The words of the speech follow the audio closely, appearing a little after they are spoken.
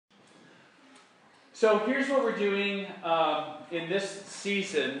So here's what we're doing in this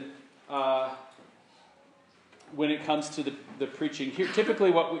season when it comes to the preaching. Here, typically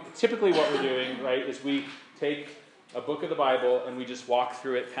what we're doing, right, is we take a book of the Bible and we just walk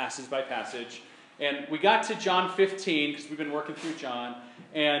through it passage by passage. And we got to John 15 because we've been working through John,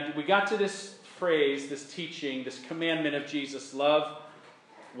 and we got to this phrase, this teaching, this commandment of Jesus: love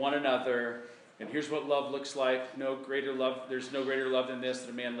one another. And here's what love looks like. No greater love. There's no greater love than this,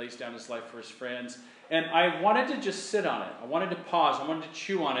 that a man lays down his life for his friends. And I wanted to just sit on it. I wanted to pause. I wanted to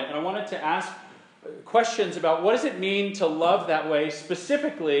chew on it. And I wanted to ask questions about what does it mean to love that way?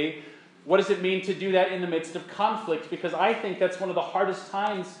 Specifically, what does it mean to do that in the midst of conflict? Because I think that's one of the hardest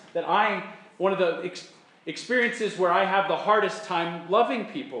times one of the experiences where I have the hardest time loving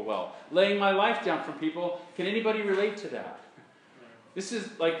people well, laying my life down for people. Can anybody relate to that? This is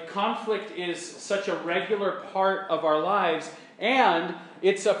like, conflict is such a regular part of our lives, and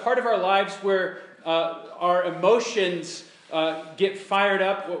it's a part of our lives where our emotions get fired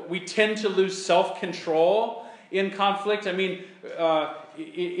up. We tend to lose self-control in conflict. I mean,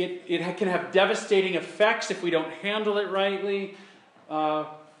 it can have devastating effects if we don't handle it rightly. I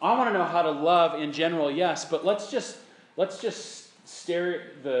want to know how to love in general, yes, but let's just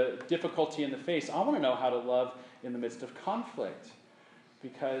stare the difficulty in the face. I want to know how to love in the midst of conflict,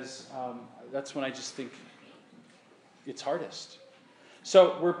 because that's when I just think it's hardest.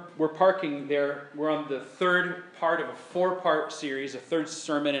 So we're parking there. We're on the third part of a four-part series, a third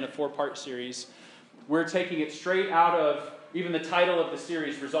sermon in a four-part series. We're taking it straight out of, even the title of the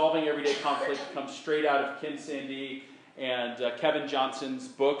series, Resolving Everyday Conflict, comes straight out of Ken Sande and Kevin Johnson's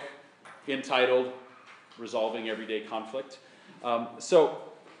book entitled Resolving Everyday Conflict. So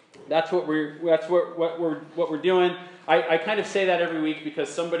that's what we're doing. I kind of say that every week because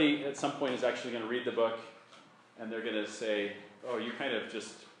somebody at some point is actually going to read the book and they're going to say, "Oh, you kind of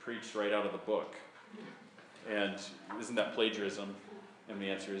just preached right out of the book. And isn't that plagiarism?" And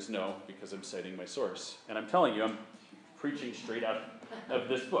the answer is no, because I'm citing my source. And I'm telling you, I'm preaching straight out of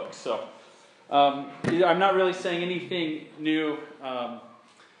this book. So I'm not really saying anything new. I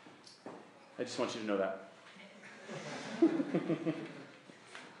just want you to know that.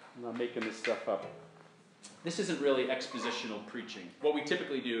 I'm not making this stuff up. This isn't really expositional preaching. What we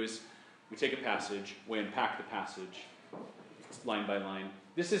typically do is we take a passage, we unpack the passage, line by line.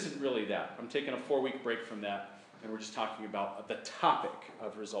 This isn't really that. I'm taking a 4-week break from that, and we're just talking about the topic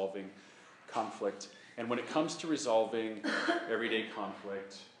of resolving conflict. And when it comes to resolving everyday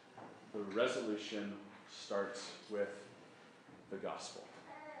conflict, the resolution starts with the gospel.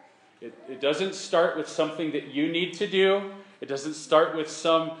 It doesn't start with something that you need to do. It doesn't start with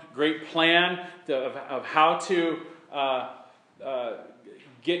some great plan of how to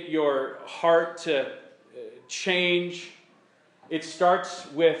get your heart to change. It starts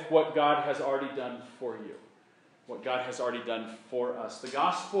with what God has already done for you, what God has already done for us. The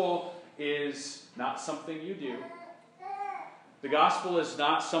gospel is not something you do. The gospel is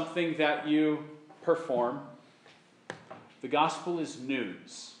not something that you perform. The gospel is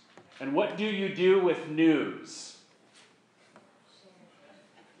news. And what do you do with news?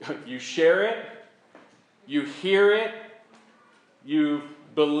 You share it, you hear it, you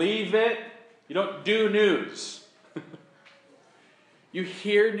believe it. You don't do news. You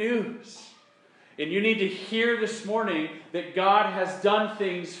hear news. And you need to hear this morning that God has done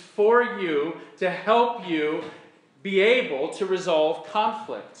things for you to help you be able to resolve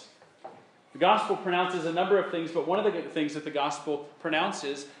conflict. The gospel pronounces a number of things, but one of the things that the gospel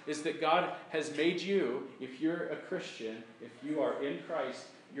pronounces is that God has made you, if you're a Christian, if you are in Christ,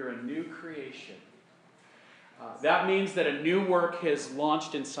 you're a new creation. That means that a new work has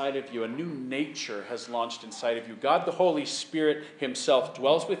launched inside of you. A new nature has launched inside of you. God the Holy Spirit himself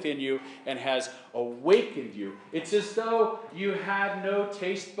dwells within you and has awakened you. It's as though you had no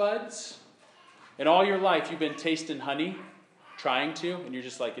taste buds. And all your life you've been tasting honey, trying to, and you're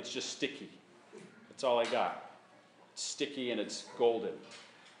just like, it's just sticky. That's all I got. It's sticky and it's golden.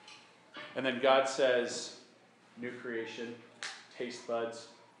 And then God says, new creation, taste buds.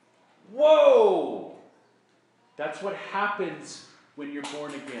 Whoa! That's what happens when you're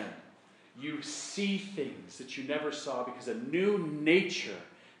born again. You see things that you never saw because a new nature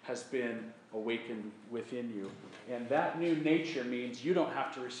has been awakened within you. And that new nature means you don't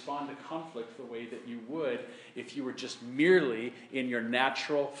have to respond to conflict the way that you would if you were just merely in your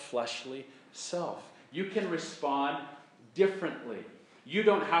natural fleshly self. You can respond differently. You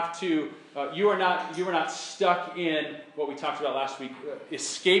don't have to, you are not stuck in what we talked about last week,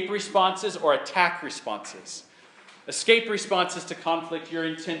 escape responses or attack responses. Escape responses to conflict, you're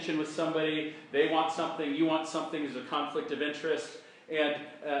in tension with somebody, they want something, you want something, there's a conflict of interest, and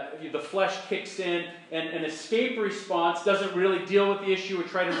the flesh kicks in, and an escape response doesn't really deal with the issue or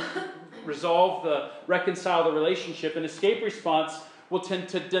try to reconcile the relationship. An escape response will tend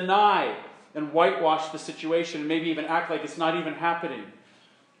to deny and whitewash the situation and maybe even act like it's not even happening.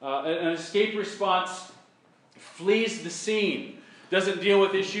 An escape response flees the scene, doesn't deal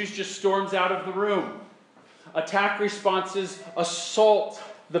with issues, just storms out of the room. Attack responses assault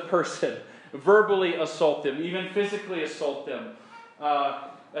the person, verbally assault them, even physically assault them.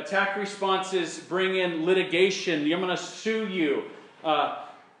 Attack responses bring in litigation. I'm going to sue you.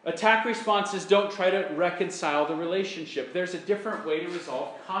 Attack responses don't try to reconcile the relationship. There's a different way to resolve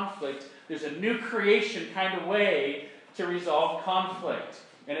conflict. There's a new creation kind of way to resolve conflict,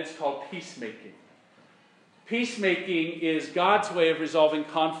 and it's called peacemaking. Peacemaking is God's way of resolving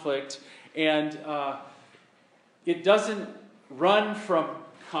conflict, and it doesn't run from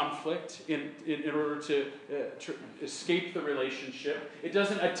conflict in order to escape the relationship. It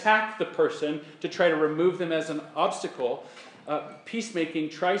doesn't attack the person to try to remove them as an obstacle. Peacemaking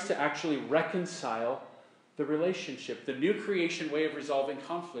tries to actually reconcile the relationship. The new creation way of resolving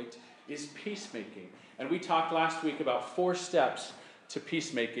conflict is peacemaking. And we talked last week about 4 steps to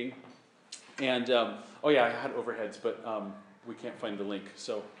peacemaking. And, oh yeah, I had overheads, but we can't find the link.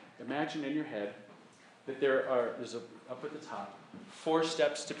 So imagine in your head that there's up at the top, 4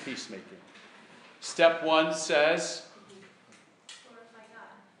 steps to peacemaking. Step 1 says, glorify God.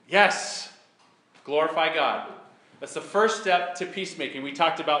 Yes, glorify God. That's the first step to peacemaking. We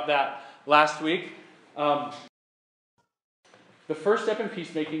talked about that last week. The first step in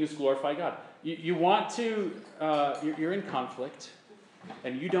peacemaking is glorify God. You want to, you're in conflict,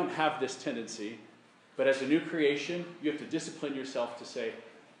 and you don't have this tendency, but as a new creation, you have to discipline yourself to say,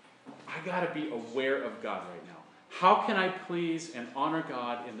 I got to be aware of God right now. How can I please and honor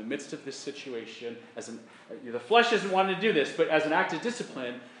God in the midst of this situation? The flesh isn't wanting to do this, but as an act of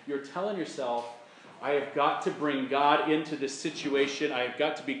discipline, you're telling yourself, I have got to bring God into this situation. I have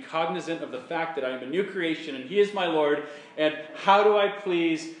got to be cognizant of the fact that I am a new creation and He is my Lord. And how do I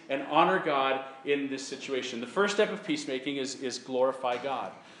please and honor God in this situation? The first step of peacemaking is glorify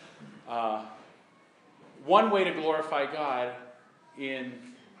God. One way to glorify God in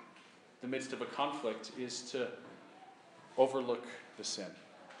the midst of a conflict is to overlook the sin.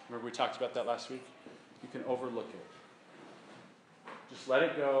 Remember we talked about that last week? You can overlook it. Just let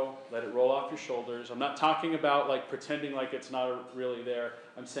it go. Let it roll off your shoulders. I'm not talking about like pretending like it's not really there.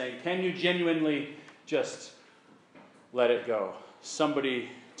 I'm saying, can you genuinely just let it go? Somebody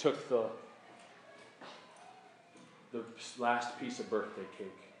took the last piece of birthday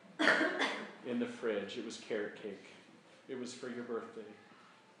cake in the fridge. It was carrot cake. It was for your birthday.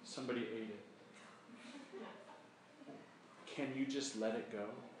 Somebody ate it. Can you just let it go?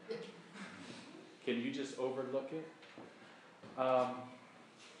 Can you just overlook it?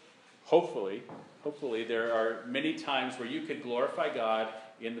 Hopefully there are many times where you can glorify God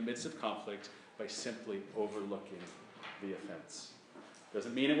in the midst of conflict by simply overlooking the offense.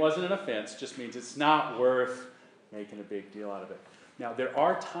 Doesn't mean it wasn't an offense, just means it's not worth making a big deal out of it. Now, there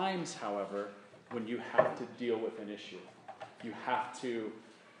are times, however, when you have to deal with an issue. You have to,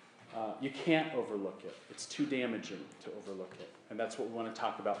 you can't overlook it. It's too damaging to overlook it. And that's what we want to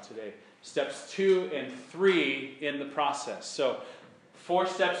talk about today. Steps 2 and 3 in the process. So, 4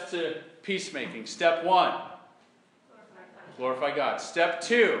 steps to peacemaking. Step 1, glorify God. Step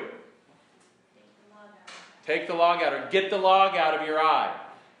 2, take the log out or get the log out of your eye.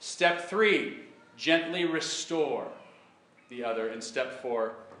 Step 3, gently restore the other. And step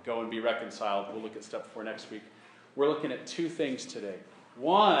 4, go and be reconciled. We'll look at step 4 next week. We're looking at 2 things today.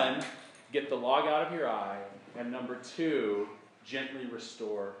 1, get the log out of your eye. And number 2, gently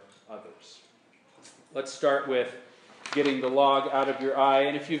restore others. Let's start with getting the log out of your eye.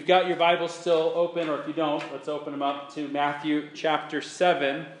 And if you've got your Bible still open, or if you don't, let's open them up to Matthew chapter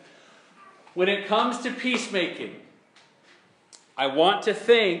 7. When it comes to peacemaking, I want to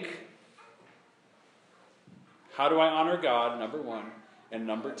think, how do I honor God, number 1, and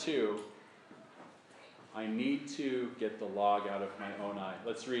number 2, I need to get the log out of my own eye.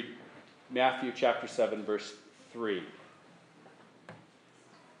 Let's read Matthew chapter 7, verse 3.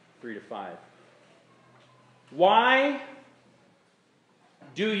 3 to 5. Why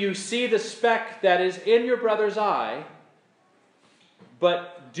do you see the speck that is in your brother's eye,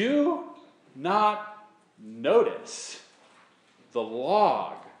 but do not notice the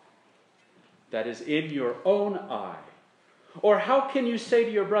log that is in your own eye? Or how can you say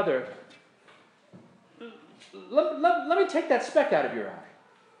to your brother, let me take that speck out of your eye,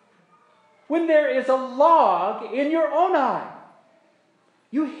 when there is a log in your own eye?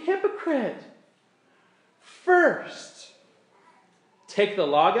 You hypocrite! First, take the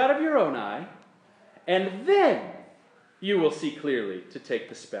log out of your own eye, and then you will see clearly to take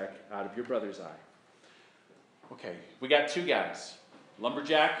the speck out of your brother's eye. Okay, we got two guys,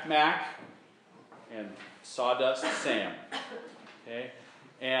 Lumberjack Mac and Sawdust Sam. Okay,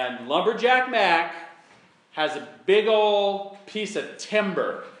 and Lumberjack Mac has a big old piece of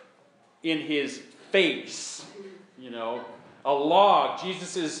timber in his face. You know, a log.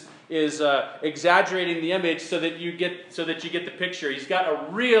 Jesus is exaggerating the image so that you get the picture. He's got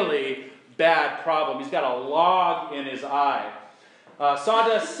a really bad problem. He's got a log in his eye.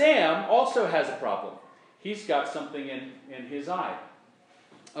 Sawdust Sam also has a problem. He's got something in his eye.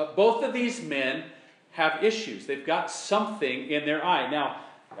 Both of these men have issues. They've got something in their eye. Now,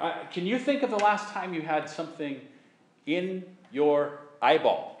 can you think of the last time you had something in your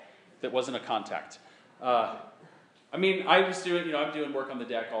eyeball that wasn't a contact? I mean, I'm doing work on the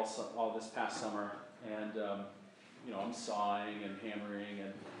deck all this past summer, and I'm sawing and hammering,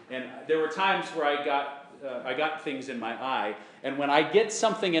 and there were times where I got things in my eye, and when I get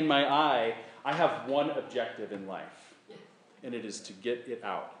something in my eye, I have one objective in life, and it is to get it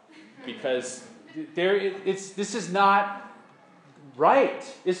out, because this is not right.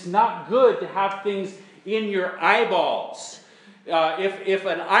 It's not good to have things in your eyeballs. If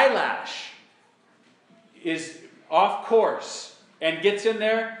an eyelash is off course and gets in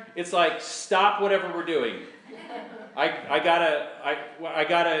there, it's like, stop whatever we're doing. I gotta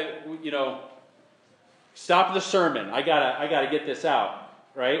stop the sermon. I gotta get this out,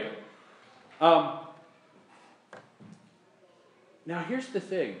 right? Now here's the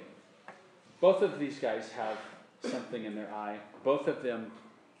thing. Both of these guys have something in their eye. Both of them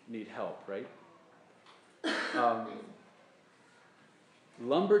need help, right?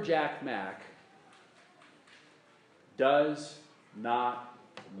 Lumberjack Mac does not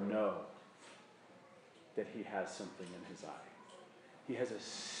know that he has something in his eye. He has a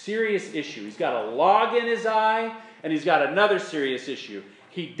serious issue. He's got a log in his eye, and he's got another serious issue.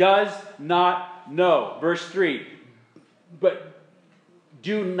 He does not know. Verse 3, but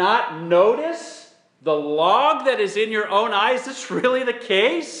do not notice the log that is in your own eye. Is this really the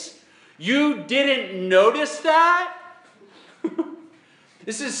case? You didn't notice that?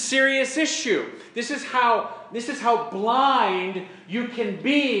 This is a serious issue. This is how blind you can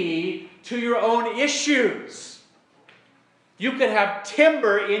be to your own issues. You could have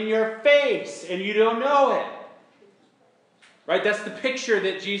timber in your face and you don't know it. Right? That's the picture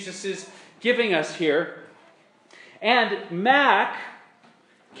that Jesus is giving us here. And Mac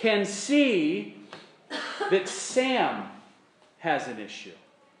can see that Sam has an issue.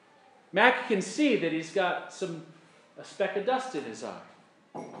 Mac can see that he's got a speck of dust in his eye.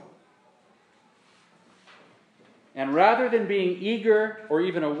 And rather than being eager or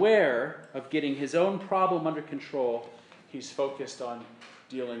even aware of getting his own problem under control, he's focused on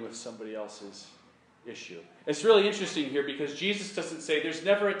dealing with somebody else's issue. It's really interesting here because Jesus doesn't say there's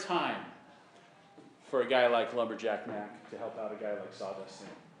never a time for a guy like Lumberjack Mac to help out a guy like Sawdust Sam.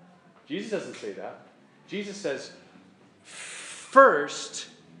 Jesus doesn't say that. Jesus says, first,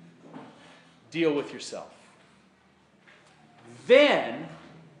 deal with yourself. Then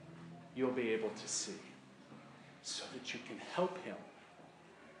you'll be able to see so that you can help him.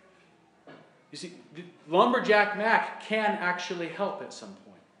 You see, Lumberjack Mac can actually help at some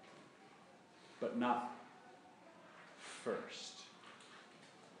point, but not first.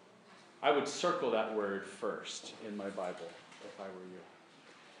 I would circle that word first in my Bible if I were you.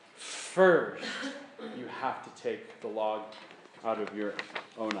 First, you have to take the log out of your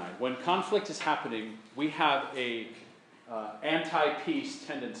own eye. When conflict is happening, we have a anti-peace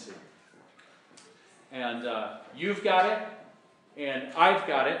tendency. And you've got it, and I've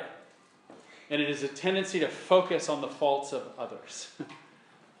got it, and it is a tendency to focus on the faults of others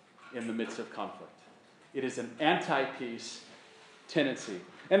in the midst of conflict. It is an anti-peace tendency.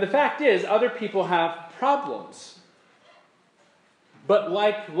 And the fact is, other people have problems. But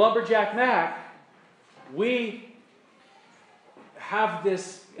like Lumberjack Mac, we have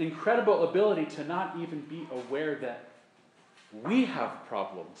this incredible ability to not even be aware that we have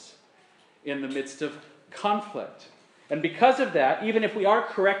problems in the midst of conflict. And because of that, even if we are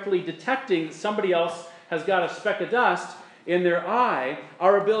correctly detecting that somebody else has got a speck of dust in their eye,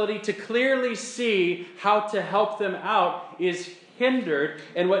 our ability to clearly see how to help them out is hindered.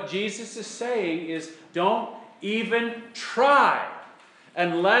 And what Jesus is saying is, don't even try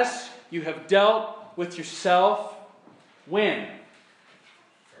unless you have dealt with yourself when?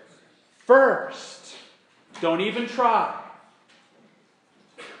 First. Don't even try.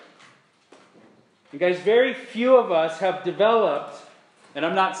 And guys, very few of us have developed, and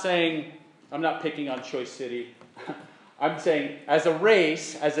I'm not picking on Choice City. I'm saying as a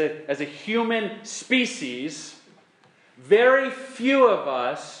race, as a human species, very few of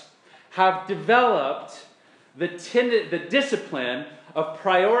us have developed the discipline of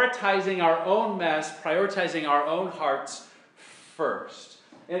prioritizing our own mess, prioritizing our own hearts first.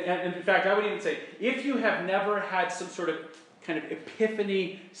 And in fact, I would even say, if you have never had some sort of kind of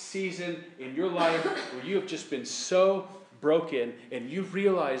epiphany season in your life where you have just been so broken and you've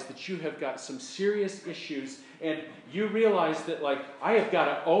realized that you have got some serious issues and you realize that, like, I have got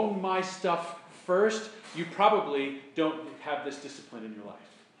to own my stuff first, you probably don't have this discipline in your life.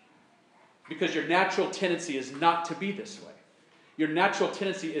 Because your natural tendency is not to be this way. Your natural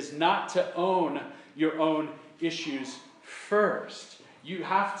tendency is not to own your own issues first. You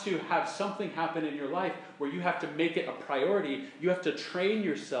have to have something happen in your life where you have to make it a priority. You have to train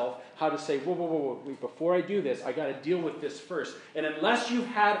yourself how to say, whoa, wait, before I do this, I got to deal with this first. And unless you've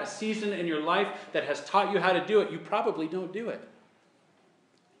had a season in your life that has taught you how to do it, you probably don't do it.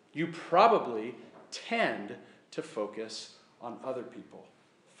 You probably tend to focus on other people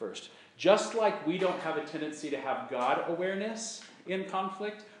first. Just like we don't have a tendency to have God awareness in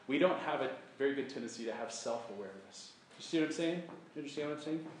conflict, we don't have a very good tendency to have self-awareness. You see what I'm saying? You understand what I'm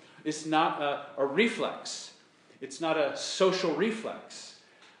saying? It's not a reflex. It's not a social reflex.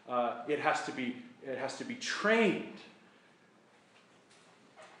 It has to be trained,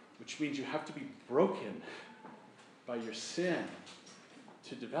 which means you have to be broken by your sin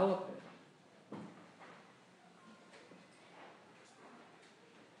to develop it.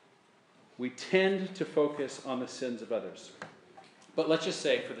 We tend to focus on the sins of others. But let's just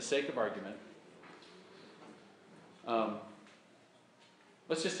say, for the sake of argument,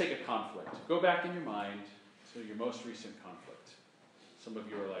 let's just take a conflict. Go back in your mind to your most recent conflict. Some of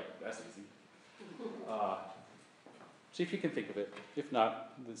you are like, that's easy. See if you can think of it. If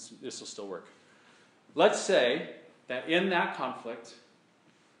not, this will still work. Let's say that in that conflict,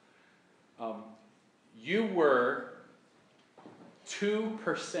 you were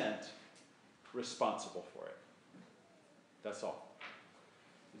 2% responsible for it. That's all.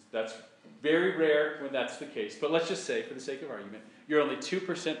 That's very rare when that's the case. But let's just say, for the sake of argument, you're only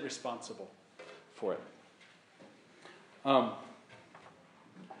 2% responsible for it.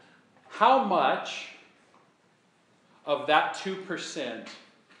 How much of that 2%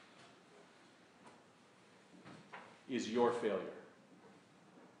 is your failure?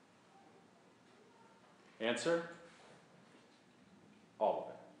 Answer? All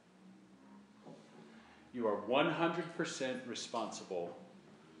of it. You are 100% responsible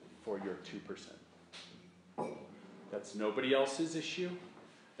for your 2%. That's nobody else's issue.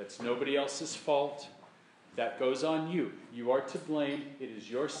 That's nobody else's fault. That goes on you. You are to blame. It is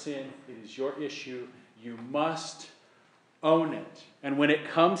your sin. It is your issue. You must own it. And when it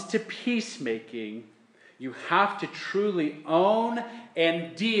comes to peacemaking, you have to truly own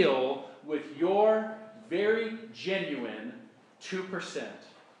and deal with your very genuine 2%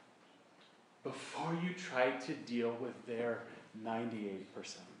 before you try to deal with their 98%.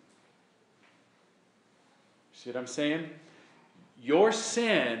 See what I'm saying? Your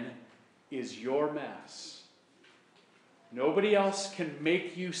sin is your mess. Nobody else can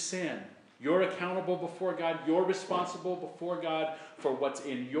make you sin. You're accountable before God. You're responsible before God for what's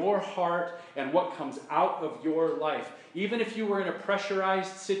in your heart and what comes out of your life. Even if you were in a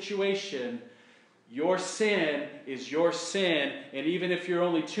pressurized situation, your sin is your sin, and even if you're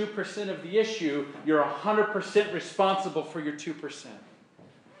only 2% of the issue, you're 100% responsible for your 2%.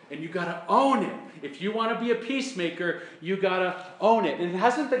 And you got to own it. If you want to be a peacemaker, you got to own it. And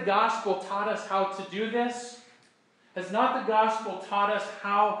hasn't the gospel taught us how to do this? Has not the gospel taught us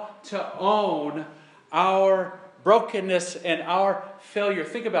how to own our brokenness and our failure?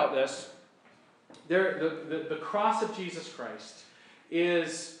 Think about this. The cross of Jesus Christ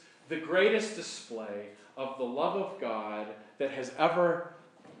is the greatest display of the love of God that has ever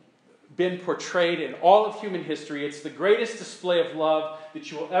been portrayed in all of human history. It's the greatest display of love that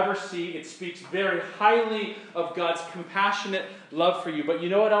you will ever see. It speaks very highly of God's compassionate love for you. But you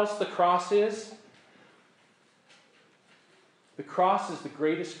know what else the cross is? The cross is the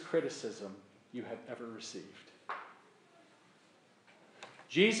greatest criticism you have ever received.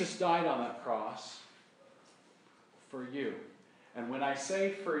 Jesus died on that cross for you. And when I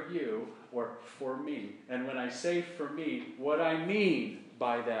say for you, or for me, and when I say for me, what I mean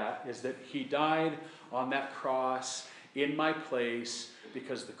by that is that he died on that cross in my place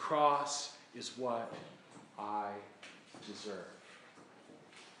because the cross is what I deserve.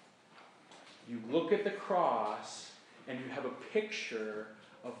 You look at the cross and you have a picture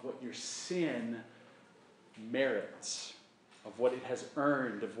of what your sin merits, of what it has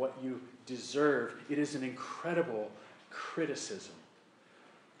earned, of what you deserve. It is an incredible criticism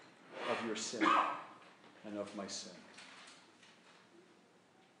of your sin and of my sin.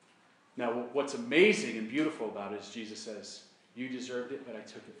 Now, what's amazing and beautiful about it is Jesus says, you deserved it, but I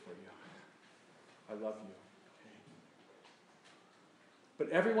took it for you. I love you. Okay. But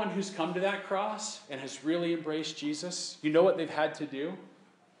everyone who's come to that cross and has really embraced Jesus, you know what they've had to do?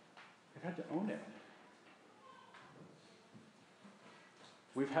 They've had to own it.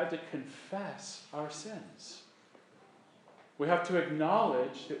 We've had to confess our sins. We have to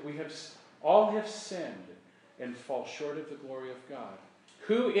acknowledge that we all have sinned and fall short of the glory of God.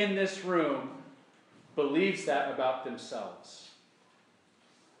 Who in this room believes that about themselves?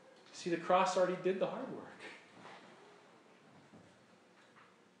 See, the cross already did the hard work.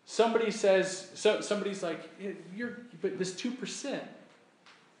 Somebody's like, but this 2%,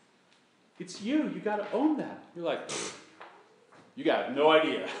 it's you. You got to own that. You're like, you got no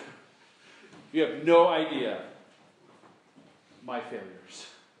idea. You have no idea my failures.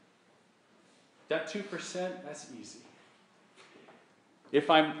 That 2%, that's easy. If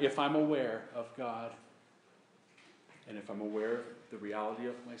I'm aware of God, and if I'm aware of the reality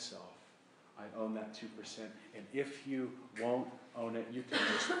of myself, I own that 2%. And if you won't own it, you can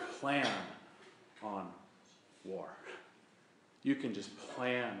just plan on war. You can just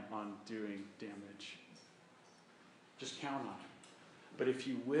plan on doing damage. Just count on it. But if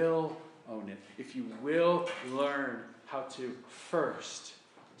you will own it, if you will learn how to first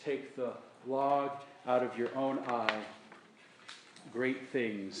take the log out of your own eye, great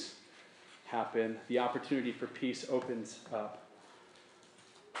things happen. The opportunity for peace opens up.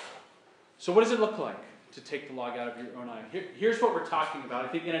 So what does it look like to take the log out of your own eye? Here's what we're talking about. I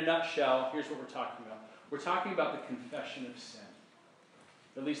think in a nutshell, here's what we're talking about. We're talking about the confession of sin.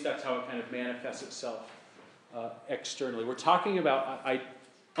 At least that's how it kind of manifests itself externally. We're talking about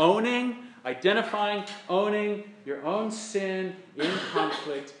identifying, owning your own sin in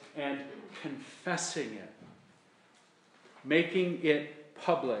conflict and confessing it. Making it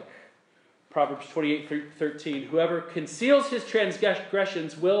public. Proverbs 28:13. Whoever conceals his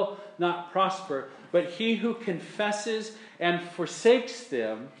transgressions will not prosper, but he who confesses and forsakes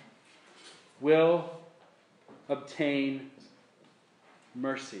them will obtain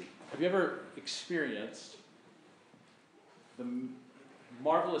mercy. Have you ever experienced the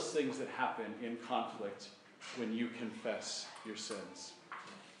marvelous things that happen in conflict when you confess your sins?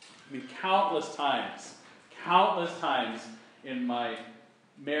 I mean, countless times in my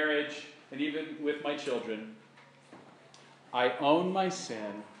marriage and even with my children, I own my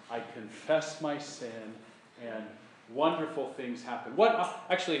sin, I confess my sin, and wonderful things happen.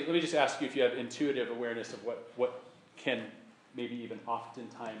 Actually, let me just ask you if you have intuitive awareness of what can maybe even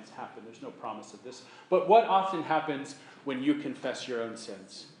oftentimes happen. There's no promise of this. But what often happens when you confess your own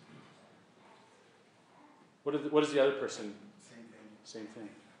sins? What is the other person? Same thing.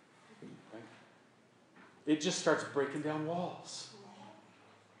 Right? It just starts breaking down walls.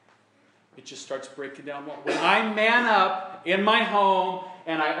 It just starts breaking down walls. When I man up in my home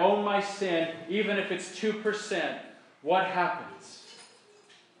and I own my sin, even if it's 2%, what happens?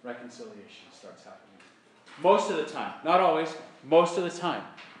 Reconciliation starts happening. Most of the time. Not always. Most of the time.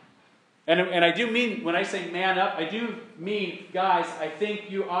 And I do mean, when I say man up, I do mean, guys, I think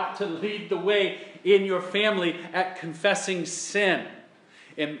you ought to lead the way in your family at confessing sin.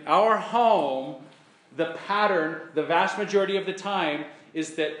 In our home, the pattern, the vast majority of the time,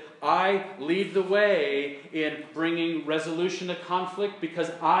 is that I lead the way in bringing resolution to conflict because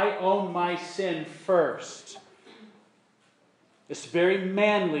I own my sin first. It's very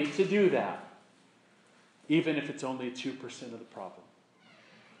manly to do that, even if it's only 2% of the problem.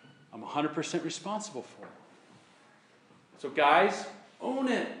 I'm 100% responsible for it. So guys, own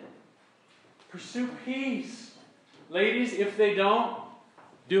it. Pursue peace. Ladies, if they don't,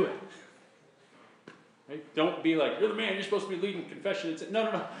 do it. Right? Don't be like, you're the man, you're supposed to be leading confession.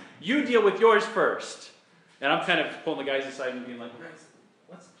 No. You deal with yours first. And I'm kind of pulling the guys aside and being like, guys,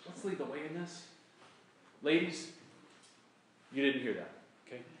 let's lead the way in this. Ladies, you didn't hear that.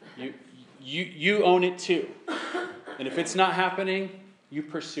 Okay? You own it too. And if it's not happening, you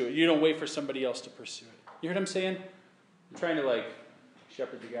pursue it. You don't wait for somebody else to pursue it. You hear what I'm saying? I'm trying to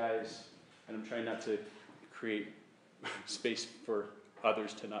shepherd the guys, and I'm trying not to create space for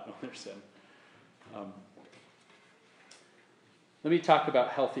others to not own their sin. Let me talk about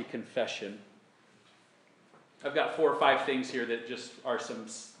healthy confession. I've got 4 or 5 things here that just are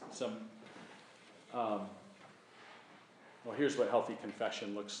well, here's what healthy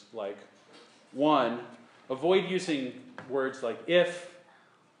confession looks like. 1, avoid using words like if,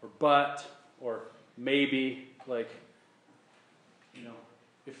 or but, or maybe.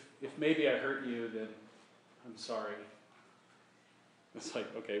 If maybe I hurt you, then I'm sorry. It's like,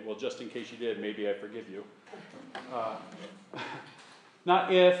 okay, well, just in case you did, maybe I forgive you.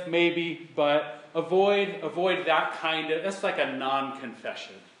 Not if, maybe, but avoid that kind of, that's like a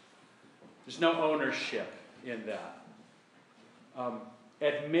non-confession. There's no ownership in that.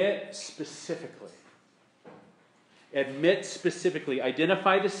 Admit specifically. Admit specifically.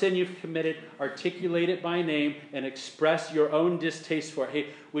 Identify the sin you've committed, articulate it by name, and express your own distaste for it. Hey,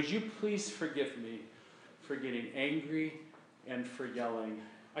 would you please forgive me for getting angry and for yelling?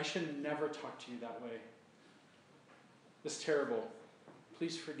 I should never talk to you that way. It's terrible.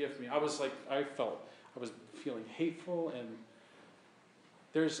 Please forgive me. I was feeling hateful, and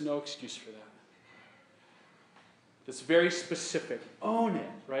there's no excuse for that. It's very specific. Own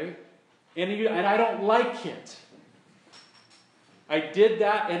it, right? And I don't like it. I did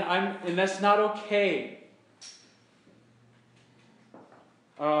that, and that's not okay.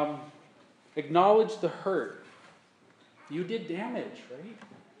 Acknowledge the hurt. You did damage, right?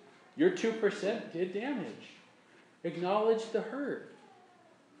 Your 2% did damage. Acknowledge the hurt.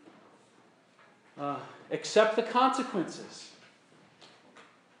 Accept the consequences.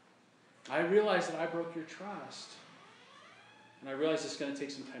 I realize that I broke your trust. And I realize it's going to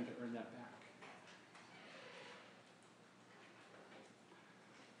take some time to earn that back.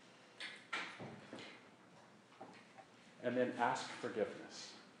 And then ask forgiveness.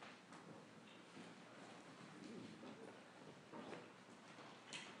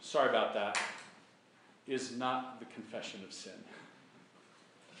 Sorry about that is not the confession of sin.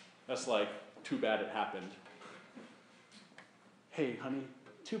 That's like, too bad it happened. Hey, honey,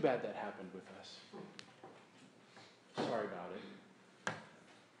 too bad that happened with us. Sorry about it.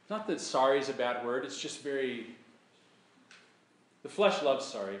 Not that sorry is a bad word, it's just very... The flesh loves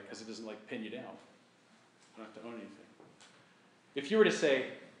sorry because it doesn't like pin you down. You don't have to own anything. If you were to say,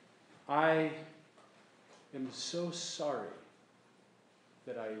 I am so sorry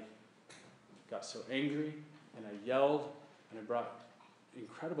that I got so angry and I yelled and I brought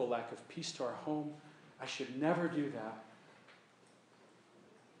incredible lack of peace to our home. I should never do that.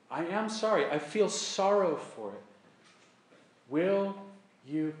 I am sorry. I feel sorrow for it. Will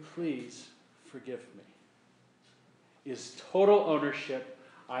you please forgive me? Is total ownership.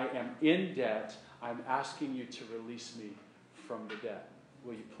 I am in debt. I'm asking you to release me from the debt.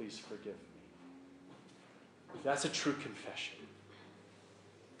 Will you please forgive me? That's a true confession.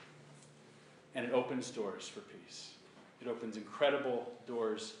 And it opens doors for peace. It opens incredible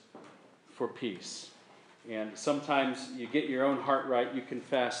doors for peace. And sometimes you get your own heart right, you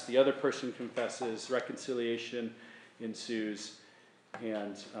confess, the other person confesses, reconciliation ensues,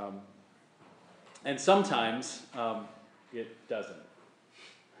 and sometimes it doesn't.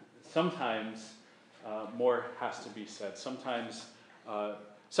 Sometimes more has to be said. Sometimes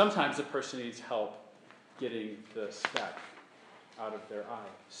the person needs help getting the speck out of their eye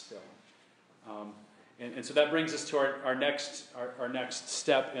still. And so that brings us to our next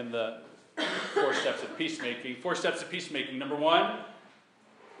step in the 4 steps of peacemaking. 4 steps of peacemaking. Number 1,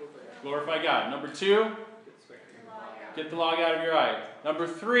 glorify God. Number 2, get the log out of your eye. Number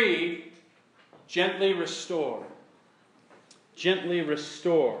 3, gently restore. Gently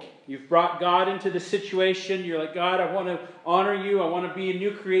restore. You've brought God into the situation. You're like, God, I want to honor you. I want to be a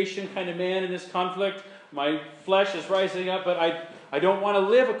new creation kind of man in this conflict. My flesh is rising up, but I don't want to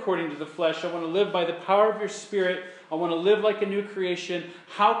live according to the flesh. I want to live by the power of your Spirit. I want to live like a new creation.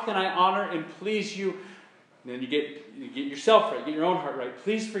 How can I honor and please you? And then you get yourself right. Get your own heart right.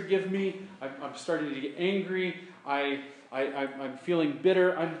 Please forgive me. I'm starting to get angry. I'm feeling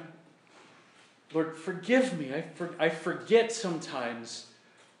bitter. Lord, forgive me. I forget sometimes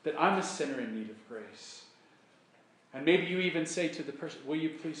that I'm a sinner in need of grace. And maybe you even say to the person, will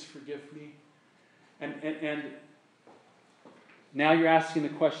you please forgive me? And now you're asking the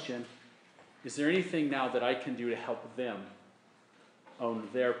question, is there anything now that I can do to help them own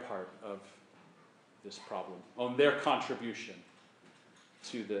their part of this problem, own their contribution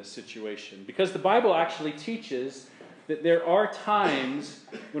to the situation? Because the Bible actually teaches that there are times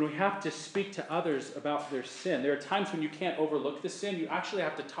when we have to speak to others about their sin. There are times when you can't overlook the sin. You actually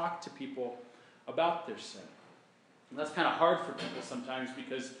have to talk to people about their sin. And that's kind of hard for people sometimes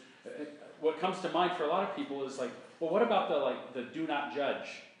because what comes to mind for a lot of people is like, well, what about the do not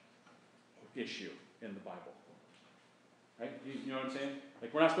judge issue in the Bible? Right? You know what I'm saying?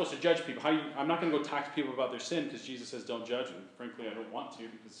 Like, we're not supposed to judge people. I'm not going to go talk to people about their sin because Jesus says don't judge, and frankly, I don't want to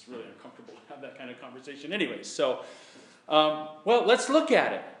because it's really uncomfortable to have that kind of conversation anyways. So, well, let's look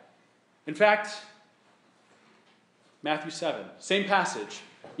at it. In fact, Matthew 7, same passage.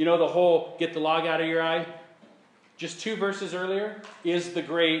 You know the whole get the log out of your eye? Just 2 verses earlier is the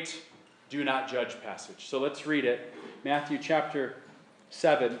great do not judge passage. So let's read it. Matthew chapter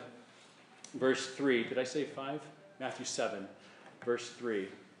 7, verse 3. Did I say 5? Matthew 7, verse 3.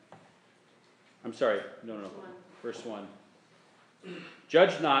 I'm sorry. No. Verse 1.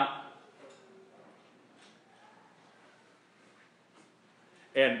 Judge not.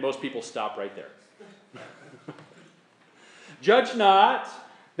 And most people stop right there. Judge not,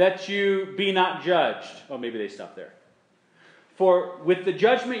 that you be not judged. Oh, maybe they stop there. For with the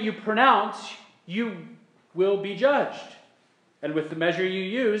judgment you pronounce, you will be judged. And with the measure you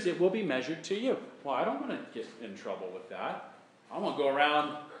use, it will be measured to you. Well, I don't want to get in trouble with that. I want to go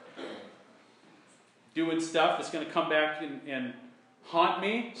around doing stuff that's going to come back and haunt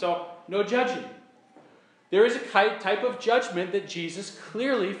me. So, no judging. There is a type of judgment that Jesus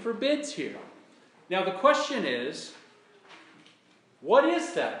clearly forbids here. Now, the question is, what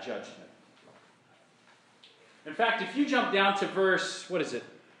is that judgment? In fact, if you jump down to verse,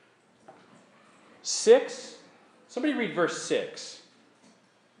 6? Somebody read verse 6.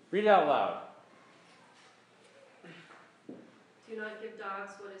 Read it out loud. Do not give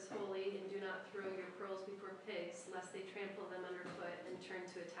dogs what is holy, and do not throw your pearls before pigs, lest they trample them underfoot and turn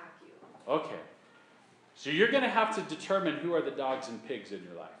to attack you. Okay. So you're going to have to determine who are the dogs and pigs in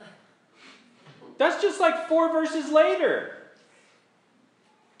your life. That's just like 4 verses later.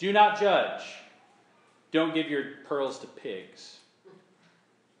 Do not judge. Don't give your pearls to pigs.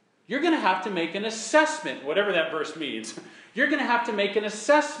 You're going to have to make an assessment, whatever that verse means. You're going to have to make an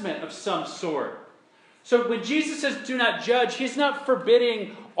assessment of some sort. So when Jesus says do not judge, he's not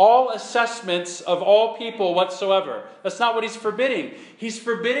forbidding all assessments of all people whatsoever. That's not what he's forbidding. He's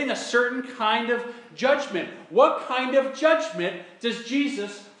forbidding a certain kind of judgment. What kind of judgment does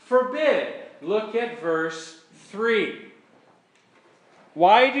Jesus forbid? Look at verse 3.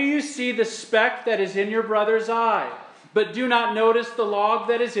 Why do you see the speck that is in your brother's eye, but do not notice the log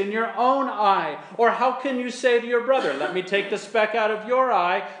that is in your own eye? Or how can you say to your brother, let me take the speck out of your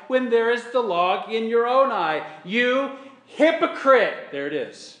eye, when there is the log in your own eye? You hypocrite! There it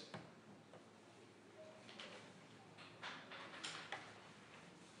is.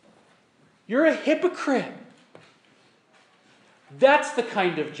 You're a hypocrite. That's the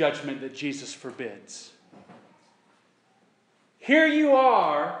kind of judgment that Jesus forbids. Here you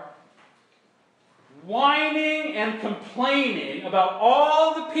are, whining and complaining about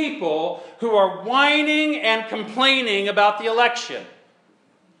all the people who are whining and complaining about the election.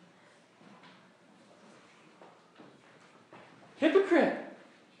 Hypocrite.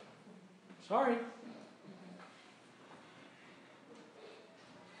 Sorry.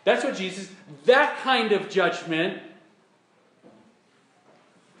 That's what Jesus, that kind of judgment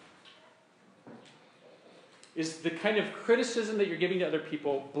is the kind of criticism that you're giving to other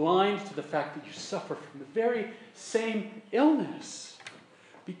people blind to the fact that you suffer from the very same illness.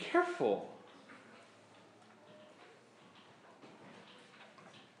 Be careful.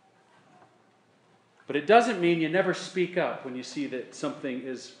 But it doesn't mean you never speak up when you see that something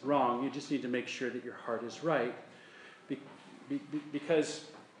is wrong. You just need to make sure that your heart is right. Because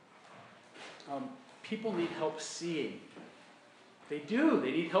people need help seeing. They do.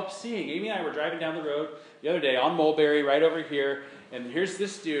 They need help seeing. Amy and I were driving down the road the other day on Mulberry, right over here, and here's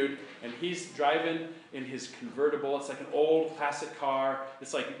this dude, and he's driving in his convertible. It's like an old classic car.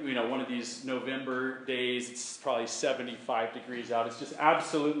 It's like, one of these November days. It's probably 75 degrees out. It's just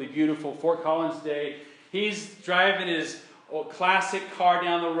absolutely beautiful. Fort Collins Day. He's driving his old classic car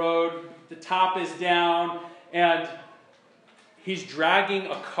down the road. The top is down, and he's dragging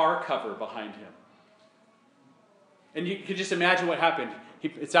a car cover behind him. And you can just imagine what happened.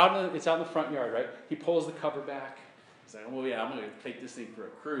 It's out in the front yard, right? He pulls the cover back. He's like, well, yeah, I'm going to take this thing for a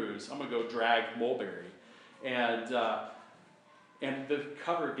cruise. I'm going to go drag Mulberry. And the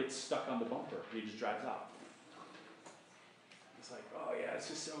cover gets stuck on the bumper. And he just drives out. It's like, oh, yeah, it's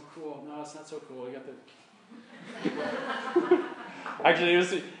just so cool. No, it's not so cool. You got the...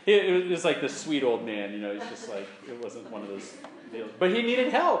 Actually, it was like this sweet old man. He's just like, it wasn't one of those deals. But he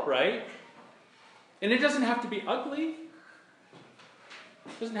needed help, right? And it doesn't have to be ugly.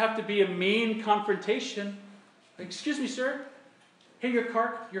 It doesn't have to be a mean confrontation. Excuse me, sir. Hey, your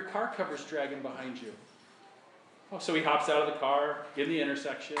car cover's dragging behind you. Oh, so he hops out of the car in the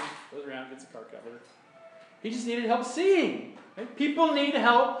intersection, goes around, gets the car cover. He just needed help seeing. Right? People need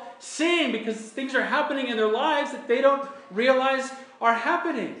help seeing because things are happening in their lives that they don't realize are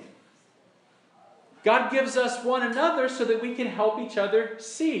happening. God gives us one another so that we can help each other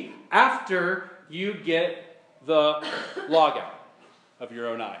see after you get the log out of your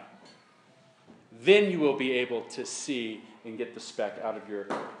own eye. Then you will be able to see and get the speck out of your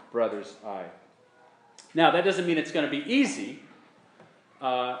brother's eye. Now, that doesn't mean it's going to be easy.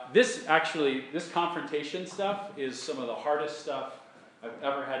 This confrontation stuff is some of the hardest stuff I've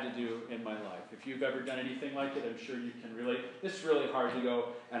ever had to do in my life. If you've ever done anything like it, I'm sure you can relate. It's really hard to go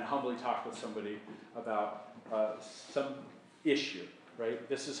and humbly talk with somebody about some issue, right?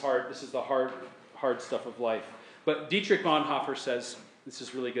 This is hard. This is the hard stuff of life. But Dietrich Bonhoeffer says, this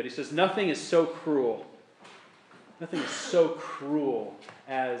is really good. He says, nothing is so cruel. Nothing is so cruel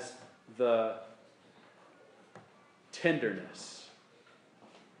as the tenderness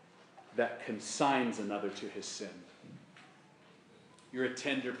that consigns another to his sin. You're a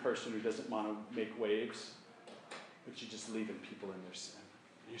tender person who doesn't want to make waves, but you're just leaving people in their sin.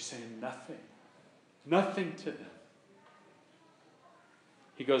 And you're saying nothing to them.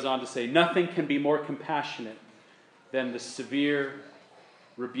 He goes on to say, nothing can be more compassionate than the severe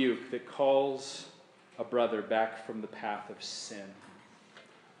rebuke that calls a brother back from the path of sin.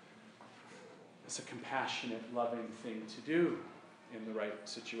 It's a compassionate, loving thing to do in the right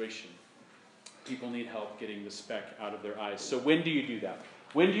situation. People need help getting the speck out of their eyes. So when do you do that?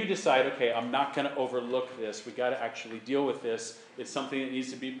 When do you decide, okay, I'm not going to overlook this. We've got to actually deal with this. It's something that needs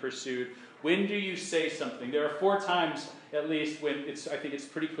to be pursued. When do you say something? There are 4 times, at least, when I think it's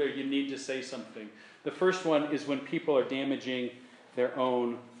pretty clear you need to say something. The first one is when people are damaging their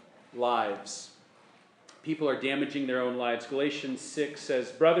own lives. People are damaging their own lives. Galatians 6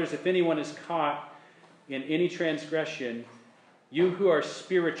 says, brothers, if anyone is caught in any transgression, you who are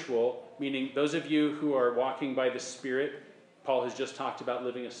spiritual, meaning those of you who are walking by the Spirit, Paul has just talked about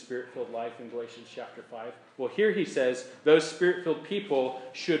living a Spirit-filled life in Galatians chapter 5. Well, here he says, those Spirit-filled people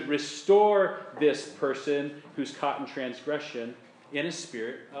should restore this person who's caught in transgression in a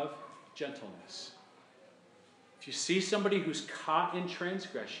spirit of gentleness. If you see somebody who's caught in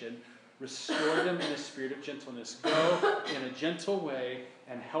transgression, restore them in a spirit of gentleness. Go in a gentle way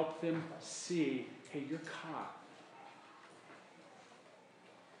and help them see, hey, you're caught.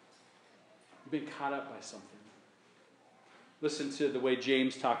 You've been caught up by something. Listen to the way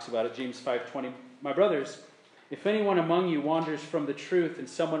James talks about it. James 5:20. My brothers, if anyone among you wanders from the truth and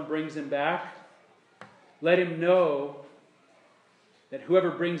someone brings him back, let him know that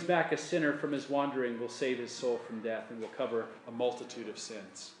whoever brings back a sinner from his wandering will save his soul from death and will cover a multitude of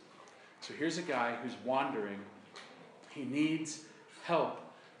sins. So here's a guy who's wandering. He needs help.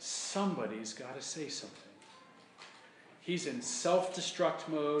 Somebody's got to say something. He's in self-destruct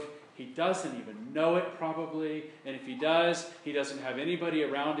mode. He doesn't even know it probably. And if he does, he doesn't have anybody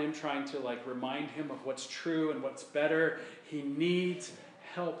around him trying to remind him of what's true and what's better. He needs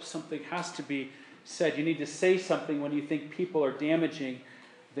help. Something has to be said. You need to say something when you think people are damaging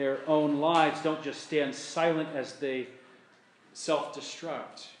their own lives. Don't just stand silent as they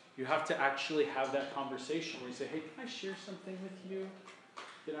self-destruct. You have to actually have that conversation where you say, hey, can I share something with you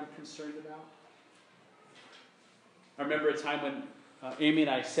that I'm concerned about? I remember a time when Amy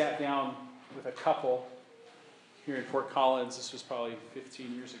and I sat down with a couple here in Fort Collins. This was probably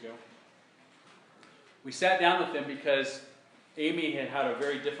 15 years ago. We sat down with them because Amy had had a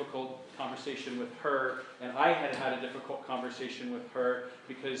very difficult conversation with her, and I had had a difficult conversation with her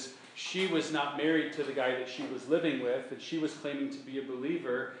because she was not married to the guy that she was living with, and she was claiming to be a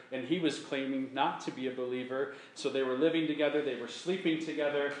believer, and he was claiming not to be a believer. So they were living together, they were sleeping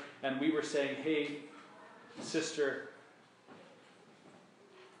together, and we were saying, hey, sister,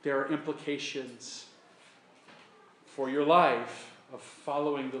 there are implications for your life of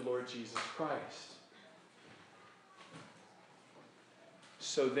following the Lord Jesus Christ.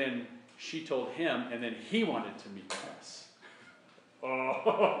 So then she told him, and then he wanted to meet us.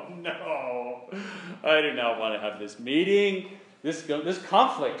 Oh, no. I do not want to have this meeting, this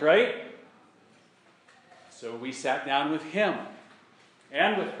conflict, right? So we sat down with him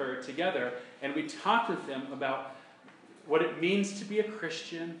and with her together, and we talked with them about what it means to be a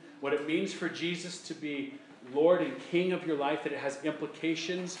Christian, what it means for Jesus to be Lord and King of your life, that it has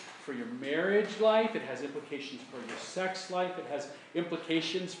implications for your marriage life, it has implications for your sex life, it has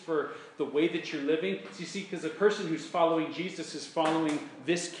implications for the way that you're living. So you see, because a person who's following Jesus is following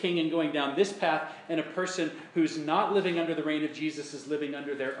this King and going down this path, and a person who's not living under the reign of Jesus is living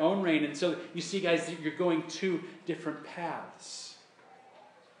under their own reign. And so you see, guys, that you're going 2 different paths.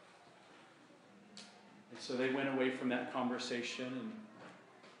 And so they went away from that conversation, and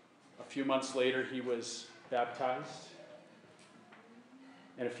a few months later he was baptized.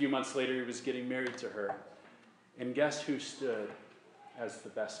 And a few months later, he was getting married to her. And guess who stood as the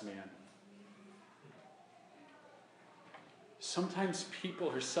best man? Sometimes people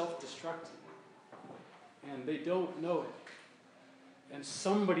are self-destructing, and they don't know it. And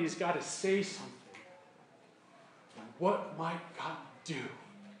somebody's got to say something. What might God do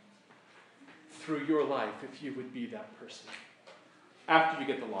through your life if you would be that person? After you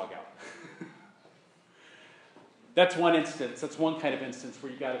get the log out. That's one instance. That's one kind of instance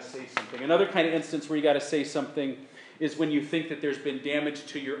where you got to say something. Another kind of instance where you got to say something is when you think that there's been damage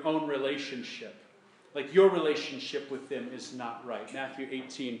to your own relationship. Like your relationship with them is not right. Matthew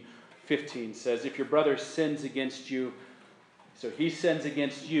 18:15 says, if your brother sins against you, so he sins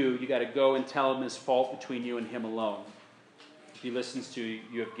against you, you got to go and tell him his fault between you and him alone. If he listens to you,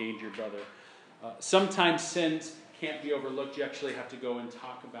 you have gained your brother. Sometimes sins can't be overlooked. You actually have to go and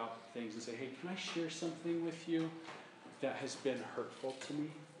talk about things and say, hey, can I share something with you that has been hurtful to me?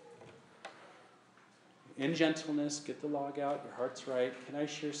 In gentleness, get the log out, your heart's right. Can I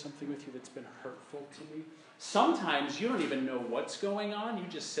share something with you that's been hurtful to me? Sometimes you don't even know what's going on. You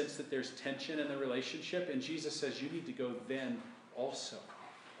just sense that there's tension in the relationship, and Jesus says you need to go then also.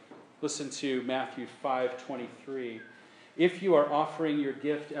 Listen to Matthew 5:23. If you are offering your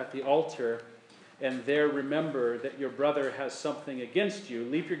gift at the altar, and there remember that your brother has something against you,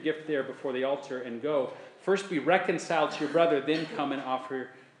 leave your gift there before the altar and go. First be reconciled to your brother, then come and offer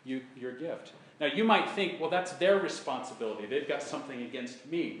you your gift. Now you might think, well, that's their responsibility. They've got something against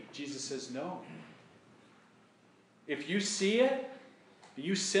me. Jesus says, no. If you see it,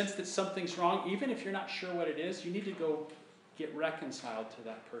 you sense that something's wrong, even if you're not sure what it is, you need to go get reconciled to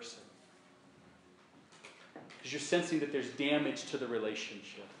that person. Because you're sensing that there's damage to the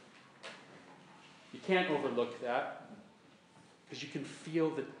relationship. You can't overlook that because you can feel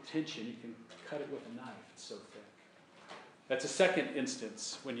the tension. You can cut it with a knife. It's so thick. That's a second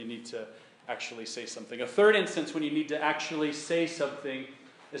instance when you need to actually say something. A third instance when you need to actually say something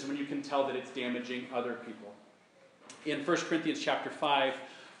is when you can tell that it's damaging other people. In 1 Corinthians chapter 5,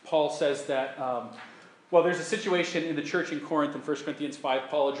 Paul says that, there's a situation in the church in Corinth in 1 Corinthians 5.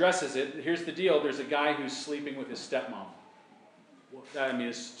 Paul addresses it. Here's the deal. There's a guy who's sleeping with his stepmom. I mean,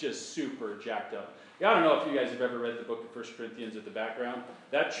 it's just super jacked up. Yeah, I don't know if you guys have ever read the book of 1 Corinthians at the background.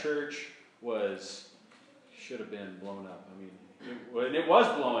 That church should have been blown up. I mean, it was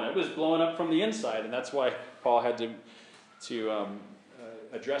blown up. It was blown up from the inside, and that's why Paul had to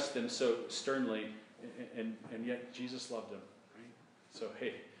address them so sternly, and yet Jesus loved them. Right? So,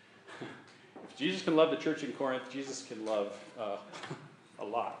 hey, if Jesus can love the church in Corinth, Jesus can love a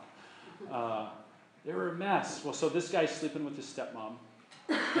lot. They were a mess. Well, so this guy's sleeping with his stepmom.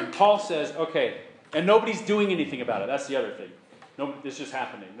 And Paul says, okay, and nobody's doing anything about it. That's the other thing. It's just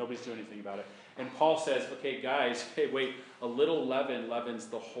happening. Nobody's doing anything about it. And Paul says, okay, guys, hey, wait, a little leaven leavens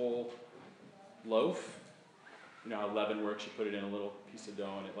the whole loaf. You know how leaven works? You put it in a little piece of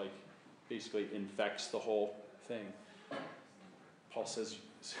dough and it basically infects the whole thing. Paul says,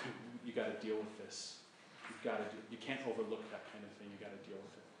 you got to deal with this. You can't overlook that kind of thing. You got to deal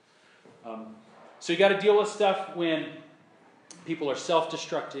with it. So you got to deal with stuff when people are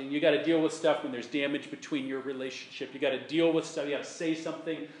self-destructing. You got to deal with stuff when there's damage between your relationship. You got to deal with stuff. You got to say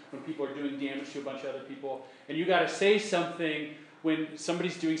something when people are doing damage to a bunch of other people. And you got to say something when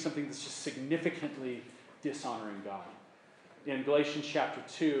somebody's doing something that's just significantly dishonoring God. In Galatians chapter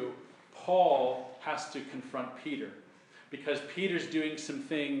 2, Paul has to confront Peter because Peter's doing some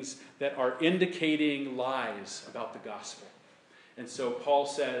things that are indicating lies about the gospel. And so Paul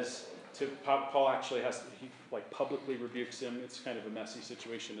says, Paul actually he publicly rebukes him. It's kind of a messy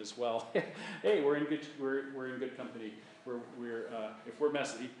situation as well. Hey, we're in good company. If we're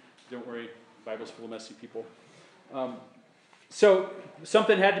messy, don't worry. The Bible's full of messy people. So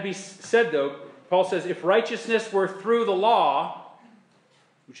something had to be said though. Paul says, if righteousness were through the law,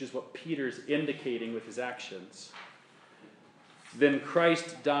 which is what Peter's indicating with his actions, then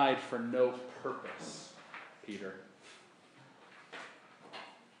Christ died for no purpose, Peter.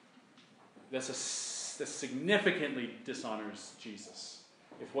 That significantly dishonors Jesus.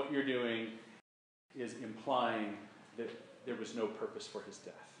 If what you're doing is implying that there was no purpose for his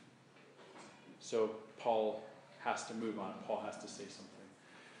death. So Paul has to move on. Paul has to say something.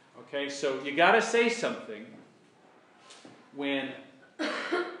 Okay, so you got to say something when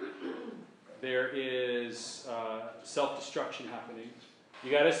there is self-destruction happening. You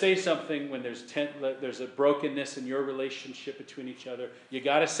got to say something when there's a brokenness in your relationship between each other. You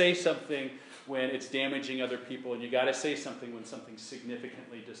got to say something when it's damaging other people, and you got to say something when something's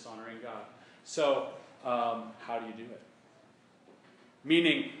significantly dishonoring God. So, how do you do it?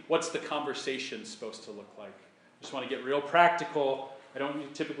 Meaning, what's the conversation supposed to look like? I just want to get real practical. I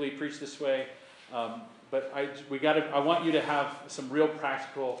don't typically preach this way, but I want you to have some real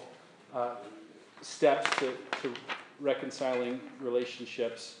practical steps to reconciling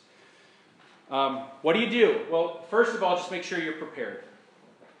relationships. What do you do? Well, first of all, just make sure you're prepared.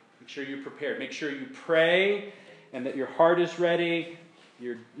 Make sure you're prepared. Make sure you pray and that your heart is ready.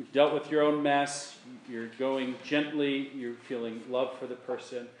 You've dealt with your own mess. You're going gently. You're feeling love for the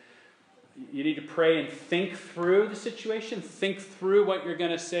person. You need to pray and think through the situation, think through what you're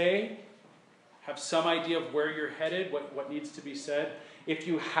going to say, have some idea of where you're headed, what needs to be said. If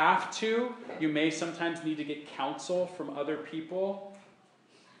you have to, you may sometimes need to get counsel from other people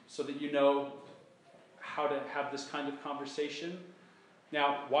so that you know how to have this kind of conversation.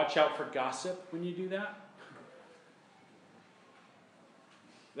 Now, watch out for gossip when you do that.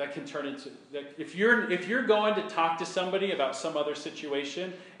 That can turn into, if you're going to talk to somebody about some other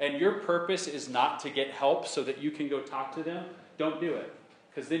situation and your purpose is not to get help so that you can go talk to them, don't do it,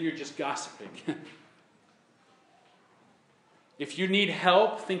 because then you're just gossiping. If you need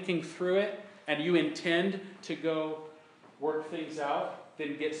help thinking through it and you intend to go work things out,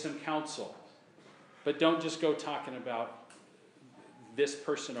 then get some counsel. But don't just go talking about this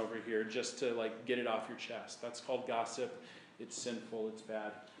person over here just to like get it off your chest. That's called gossip. It's sinful. It's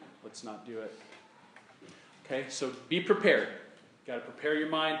bad. Let's not do it. Okay, so be prepared. Got to prepare your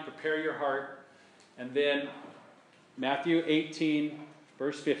mind, prepare your heart. And then Matthew 18,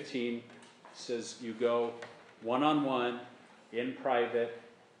 verse 15 says you go one-on-one in private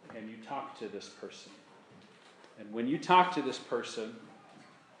and you talk to this person. And when you talk to this person,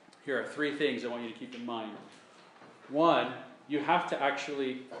 here are 3 things I want you to keep in mind. 1, you have to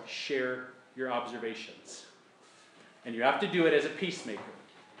actually share your observations. And you have to do it as a peacemaker.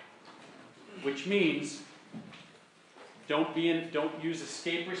 Which means don't use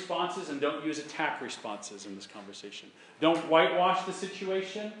escape responses and don't use attack responses in this conversation. Don't whitewash the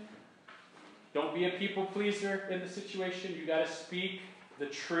situation. Don't be a people pleaser in the situation. You got to speak the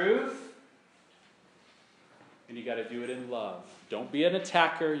truth. And you got to do it in love. Don't be an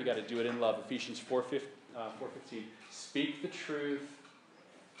attacker. You got to do it in love. Ephesians 4:15. Speak the truth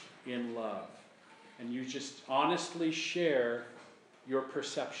in love. And you just honestly share your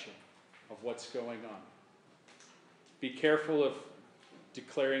perception of what's going on. Be careful of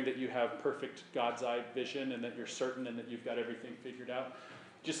declaring that you have perfect God's eye vision and that you're certain and that you've got everything figured out.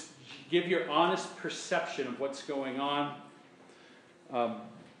 Just give your honest perception of what's going on.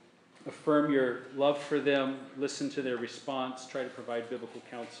 Affirm your love for them. Listen to their response. Try to provide biblical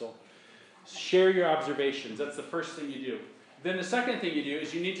counsel. Share your observations. That's the first thing you do. Then the second thing you do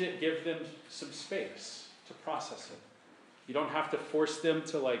is you need to give them some space to process it. You don't have to force them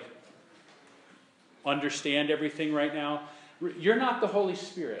to understand everything right now. You're not the Holy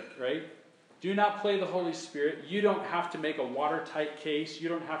Spirit, right? Do not play the Holy Spirit. You don't have to make a watertight case. You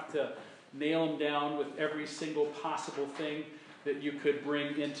don't have to nail them down with every single possible thing that you could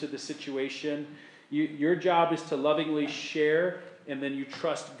bring into the situation. Your job is to lovingly share, and then you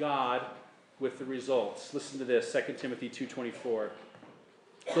trust God with the results. Listen to this, 2 Timothy 2:24.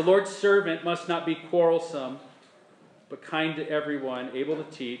 The Lord's servant must not be quarrelsome, but kind to everyone, able to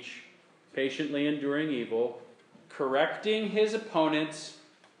teach, patiently enduring evil, correcting his opponents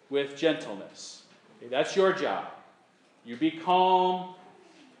with gentleness. Okay, that's your job. You be calm,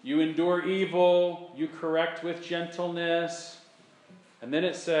 you endure evil, you correct with gentleness. And then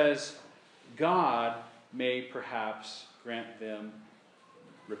it says, God may perhaps grant them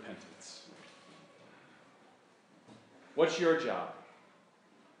repentance. What's your job?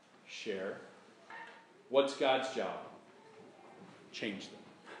 Share. What's God's job? Change them.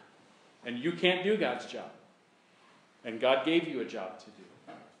 And you can't do God's job. And God gave you a job to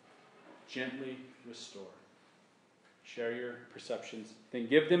do. Gently restore. Share your perceptions. Then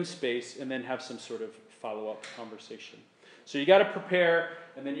give them space and then have some sort of follow-up conversation. So you got to prepare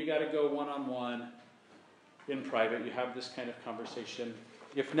and then you got to go one-on-one in private. You have this kind of conversation.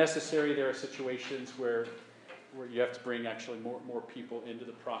 If necessary, there are situations where you have to bring actually more people into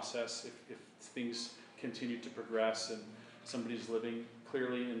the process if things continue to progress and somebody's living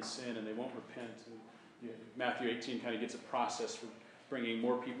clearly in sin and they won't repent. And, Matthew 18 kind of gets a process for bringing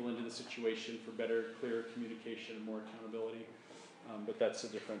more people into the situation for better, clearer communication and more accountability. But that's a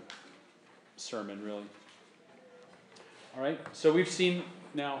different sermon, really. All right, so we've seen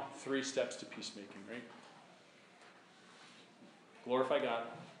now 3 steps to peacemaking, right? Glorify God.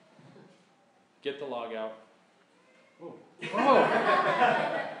 Get the log out. Whoa.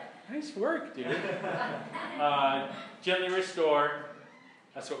 Nice work, dude. Gently restore.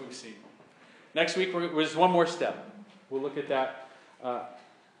 That's what we've seen. Next week, there's one more step. We'll look at that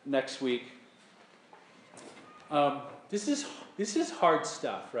next week. This is hard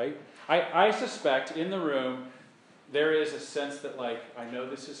stuff, right? I suspect in the room there is a sense that I know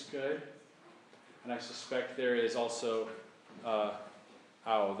this is good, and I suspect there is also,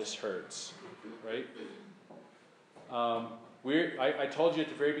 ow, this hurts, right? I told you at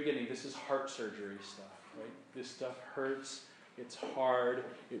the very beginning, this is heart surgery stuff, right? This stuff hurts. It's hard.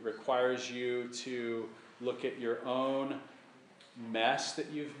 It requires you to look at your own mess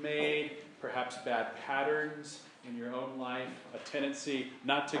that you've made, perhaps bad patterns in your own life, a tendency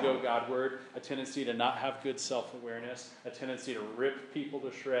not to go Godward, a tendency to not have good self-awareness, a tendency to rip people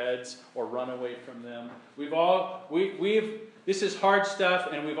to shreds or run away from them. This is hard stuff,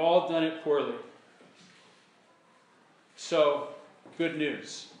 and we've all done it poorly. So, good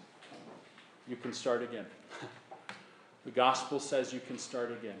news. You can start again. The gospel says you can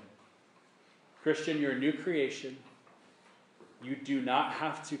start again. Christian, you're a new creation. You do not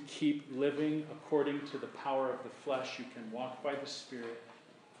have to keep living according to the power of the flesh. You can walk by the Spirit.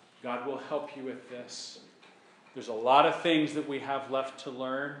 God will help you with this. There's a lot of things that we have left to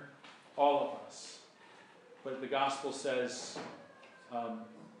learn, all of us. But the gospel says,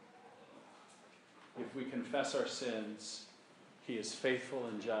 if we confess our sins, He is faithful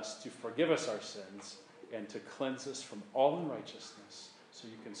and just to forgive us our sins and to cleanse us from all unrighteousness so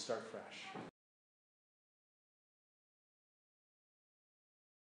you can start fresh.